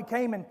about how he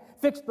came and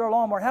fixed their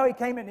lawnmower, how he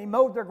came and he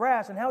mowed their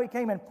grass, and how he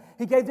came and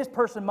he gave this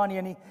person money,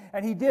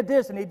 and he did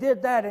this, and he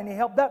did that, and he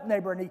helped that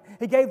neighbor, and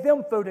he gave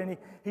them food, and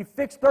he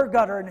fixed their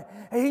gutter, and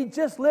he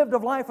just lived a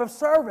life of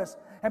service.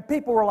 And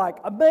people were like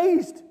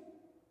amazed.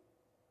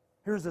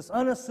 Here's this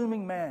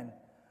unassuming man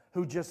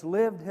who just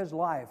lived his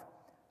life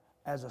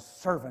as a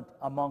servant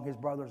among his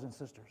brothers and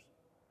sisters.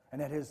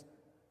 And at his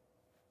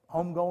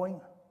homegoing,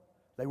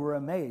 they were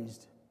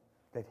amazed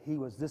that he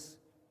was this.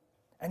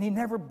 And he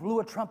never blew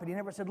a trumpet. He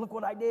never said, look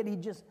what I did. He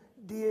just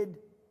did.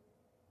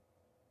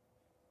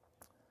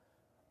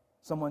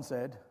 Someone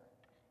said,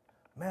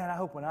 man, I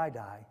hope when I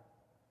die,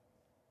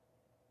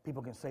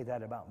 people can say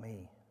that about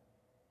me.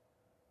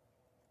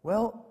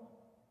 Well,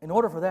 in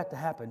order for that to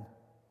happen,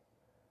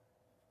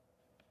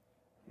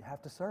 you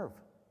have to serve.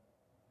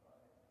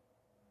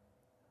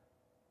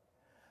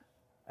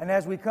 And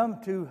as we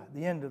come to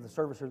the end of the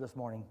service here this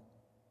morning,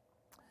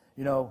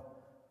 you know,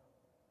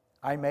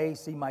 I may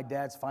see my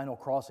dad's final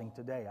crossing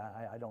today.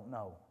 I don't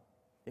know.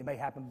 It may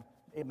happen.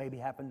 It may be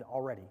happened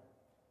already.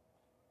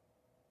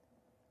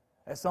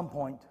 At some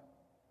point,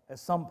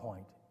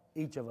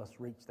 each of us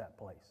reach that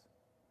place.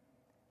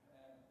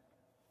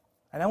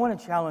 And I want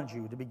to challenge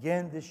you to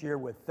begin this year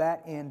with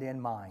that end in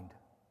mind.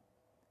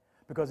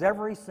 Because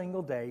every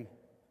single day,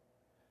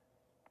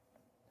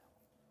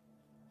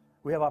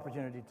 we have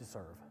opportunity to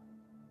serve.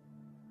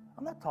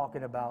 I'm not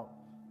talking about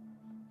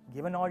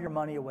giving all your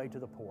money away to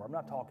the poor. I'm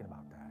not talking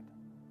about that.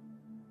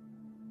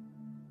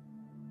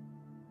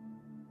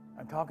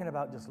 I'm talking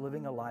about just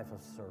living a life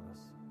of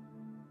service.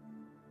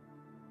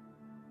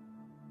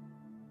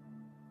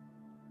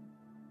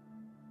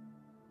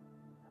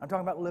 I'm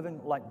talking about living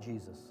like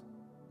Jesus.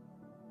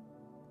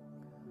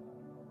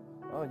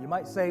 Oh, you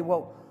might say,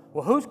 well,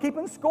 who's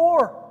keeping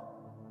score?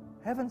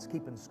 Heaven's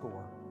keeping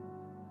score.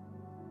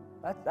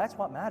 That's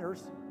what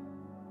matters.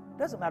 It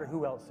doesn't matter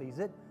who else sees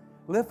it.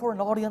 Live for an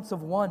audience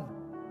of one.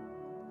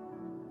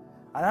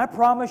 And I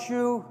promise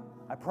you,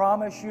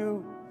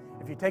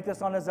 if you take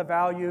this on as a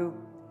value,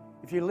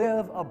 if you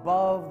live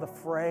above the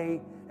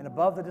fray and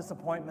above the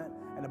disappointment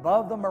and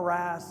above the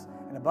morass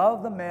and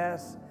above the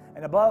mess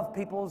and above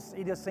people's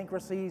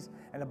idiosyncrasies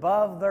and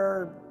above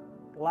their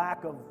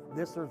lack of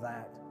this or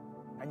that,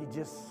 and you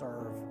just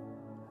serve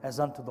as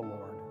unto the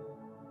Lord.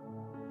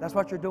 That's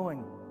what you're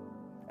doing,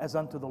 as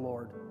unto the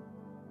Lord.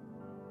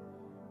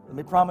 Let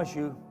me promise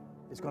you,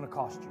 it's going to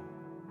cost you.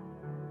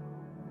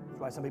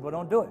 That's why some people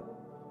don't do it,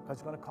 because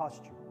it's going to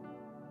cost you.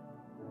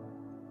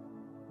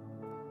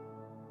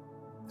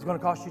 It's going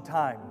to cost you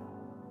time.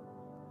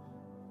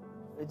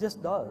 It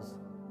just does.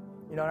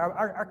 You know,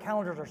 our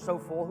calendars are so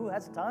full. Who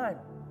has time?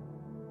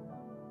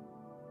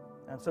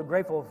 And I'm so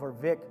grateful for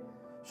Vic.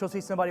 She'll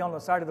see somebody on the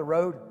side of the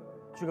road.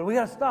 She'll go, we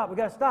got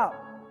to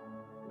stop.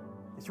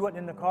 If she wasn't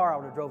in the car, I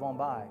would have drove on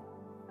by.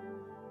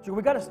 She'll go,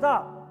 we got to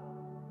stop.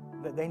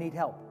 That they need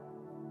help.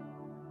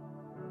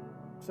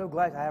 I'm so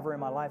glad to have her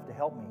in my life to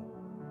help me.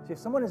 See, if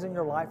someone is in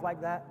your life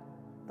like that,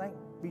 thank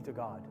be to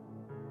God.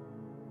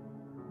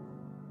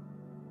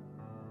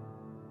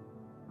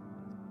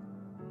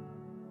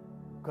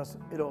 Because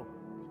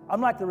I'm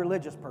like the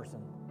religious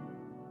person.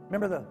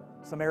 Remember the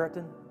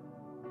Samaritan?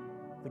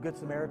 The Good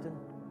Samaritan?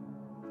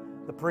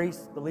 The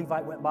priest, the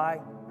Levite went by.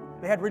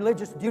 They had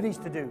religious duties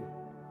to do.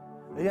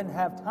 They didn't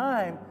have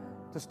time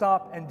to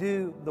stop and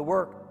do the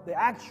work, the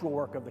actual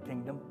work of the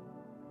kingdom,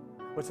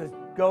 which is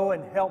go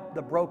and help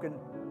the broken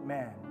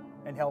man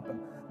and help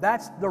him.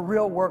 That's the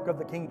real work of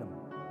the kingdom.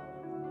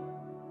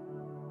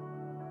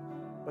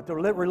 But the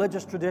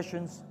religious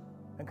traditions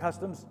and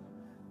customs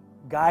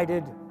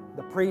guided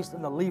the priest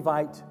and the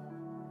Levite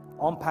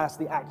on past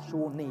the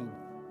actual need.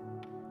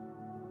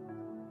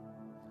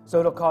 So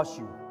it'll cost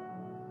you.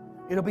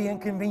 It'll be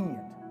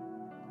inconvenient.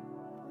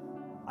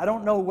 I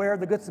don't know where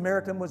the Good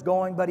Samaritan was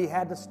going, but he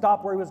had to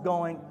stop where he was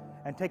going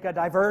and take a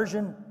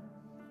diversion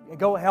and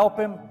go help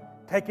him,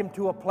 take him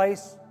to a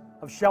place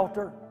of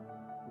shelter.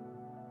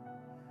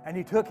 And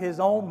he took his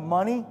own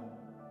money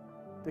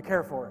to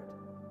care for it.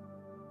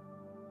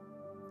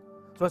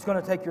 So it's going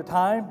to take your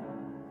time,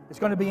 it's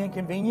going to be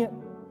inconvenient,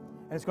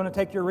 and it's going to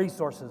take your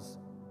resources.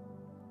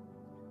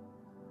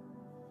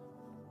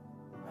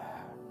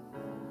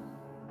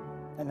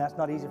 And that's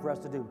not easy for us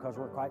to do because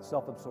we're quite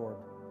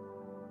self-absorbed.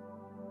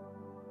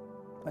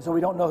 And so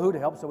we don't know who to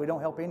help, so we don't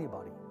help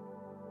anybody.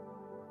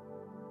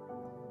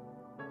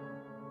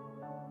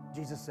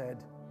 Jesus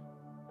said,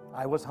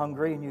 I was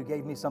hungry and you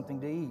gave me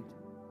something to eat.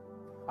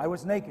 I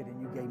was naked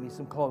and you gave me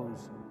some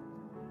clothes.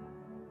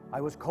 I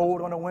was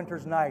cold on a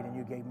winter's night and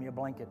you gave me a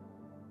blanket.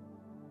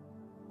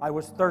 I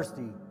was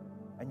thirsty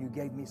and you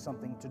gave me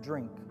something to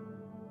drink.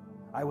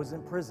 I was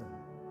in prison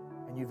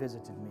and you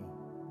visited me.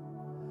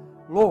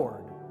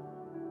 Lord,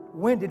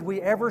 when did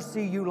we ever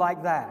see you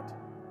like that?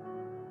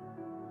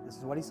 This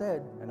is what he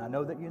said, and I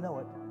know that you know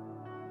it.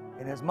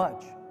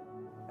 Inasmuch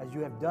as you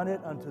have done it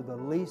unto the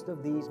least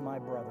of these my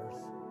brothers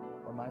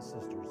or my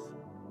sisters,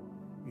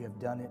 you have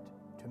done it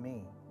to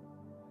me.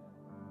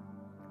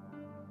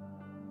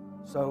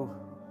 So,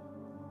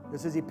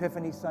 this is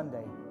Epiphany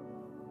Sunday.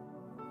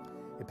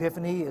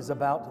 Epiphany is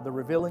about the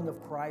revealing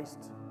of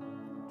Christ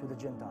to the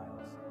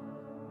Gentiles.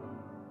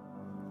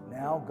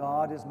 Now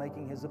God is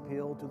making His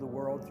appeal to the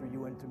world through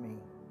you and to me.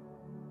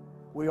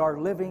 We are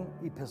living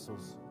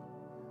epistles.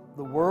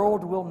 The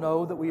world will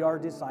know that we are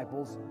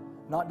disciples,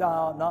 not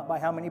by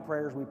how many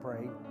prayers we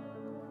pray,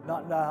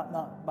 not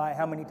by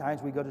how many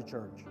times we go to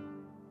church.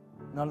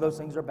 None of those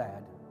things are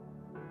bad.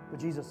 But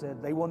Jesus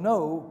said, they will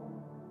know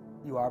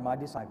you are my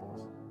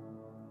disciples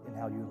in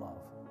how you love.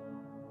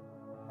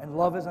 And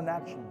love is an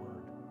action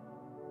word.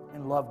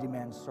 And love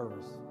demands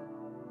service.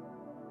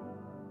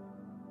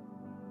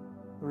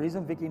 The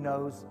reason Vicki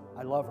knows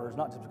I love her is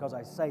not just because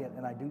I say it,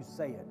 and I do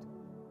say it,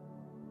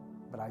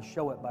 but I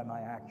show it by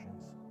my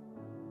actions.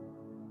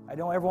 I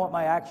don't ever want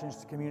my actions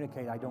to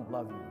communicate I don't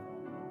love you.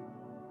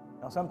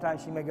 Now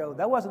sometimes she may go,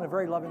 that wasn't a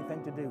very loving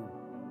thing to do.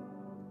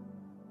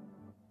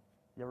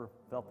 You ever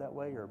felt that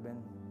way or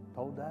been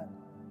told that?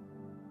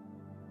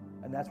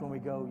 And that's when we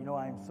go,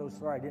 I am so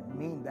sorry, I didn't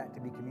mean that to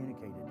be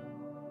communicated.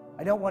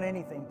 I don't want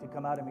anything to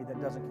come out of me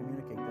that doesn't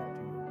communicate that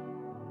to you.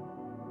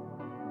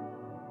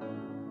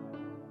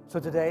 So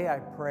today I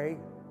pray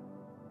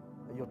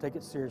that you'll take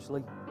it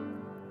seriously.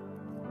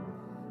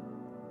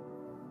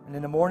 And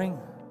in the morning,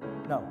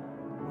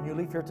 when you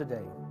leave here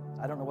today,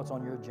 I don't know what's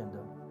on your agenda,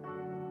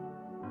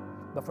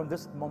 but from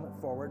this moment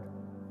forward,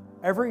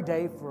 every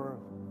day to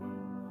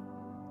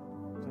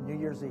New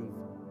Year's Eve,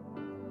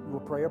 you will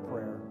pray a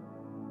prayer.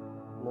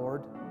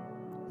 Lord,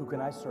 who can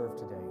I serve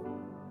today?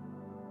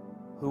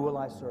 Who will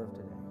I serve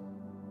today?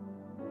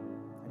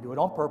 And do it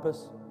on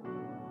purpose,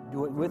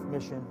 do it with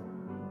mission,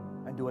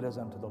 and do it as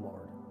unto the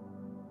Lord.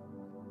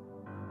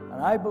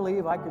 And I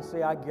believe I could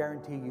say, I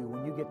guarantee you,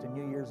 when you get to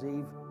New Year's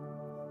Eve,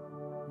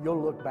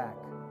 you'll look back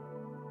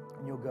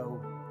and you'll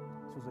go,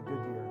 this was a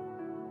good year.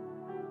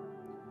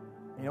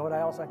 You know what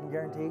else I can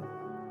guarantee?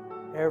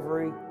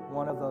 Every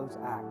one of those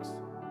acts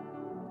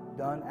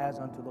done as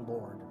unto the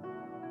Lord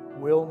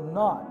will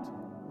not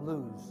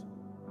lose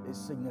its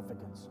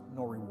significance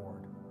nor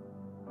reward.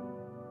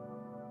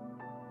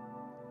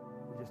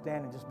 Would you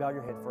stand and just bow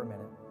your head for a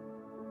minute?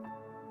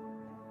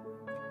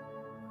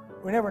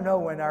 We never know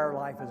when our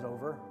life is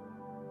over.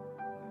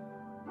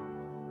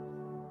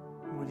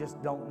 We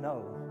just don't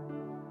know.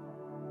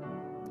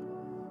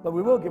 But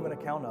we will give an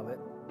account of it.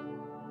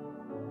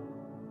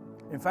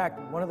 In fact,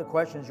 one of the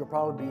questions you'll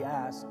probably be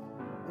asked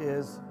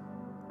is,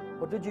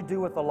 what did you do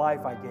with the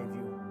life I gave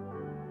you?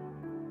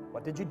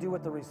 What did you do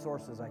with the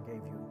resources I gave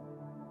you?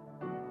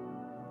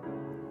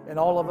 And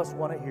all of us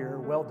want to hear,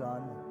 well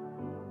done,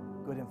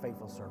 good and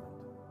faithful servant.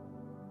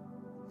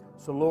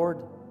 So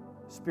Lord,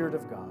 Spirit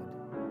of God,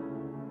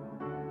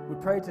 we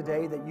pray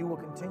today that you will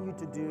continue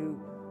to do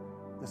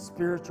the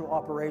spiritual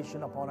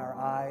operation upon our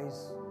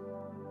eyes.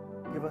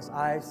 Give us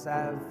eyes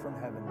salve from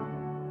heaven.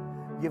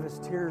 Give us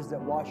tears that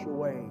wash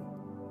away.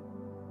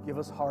 Give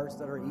us hearts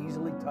that are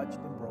easily touched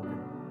and broken.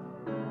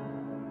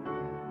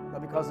 Not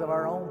because of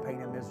our own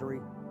pain and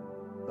misery,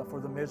 but for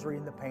the misery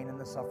and the pain and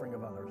the suffering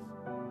of others.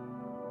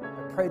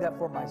 I pray that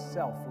for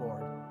myself,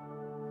 Lord.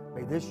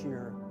 May this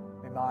year,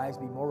 may my eyes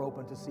be more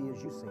open to see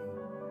as you see.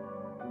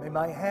 May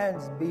my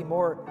hands be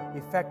more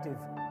effective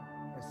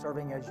in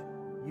serving as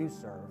you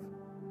serve.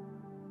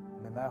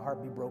 May my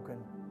heart be broken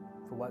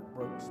for what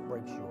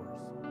breaks yours.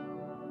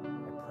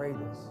 I pray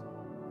this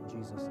in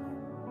Jesus'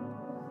 name.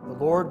 The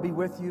Lord be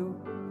with you.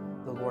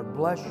 The Lord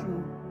bless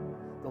you.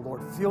 The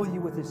Lord fill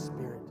you with His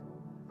Spirit,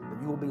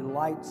 that you will be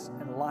lights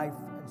and life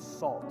and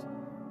salt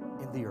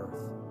in the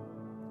earth.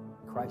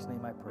 In Christ's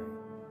name I pray.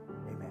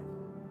 Amen.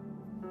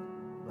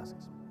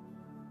 Blessings.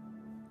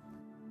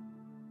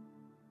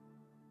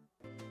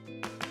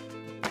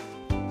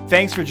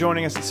 Thanks for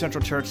joining us at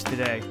Central Church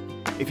today.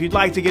 If you'd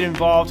like to get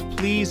involved,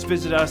 please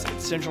visit us at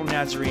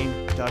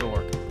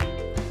centralnazarene.org.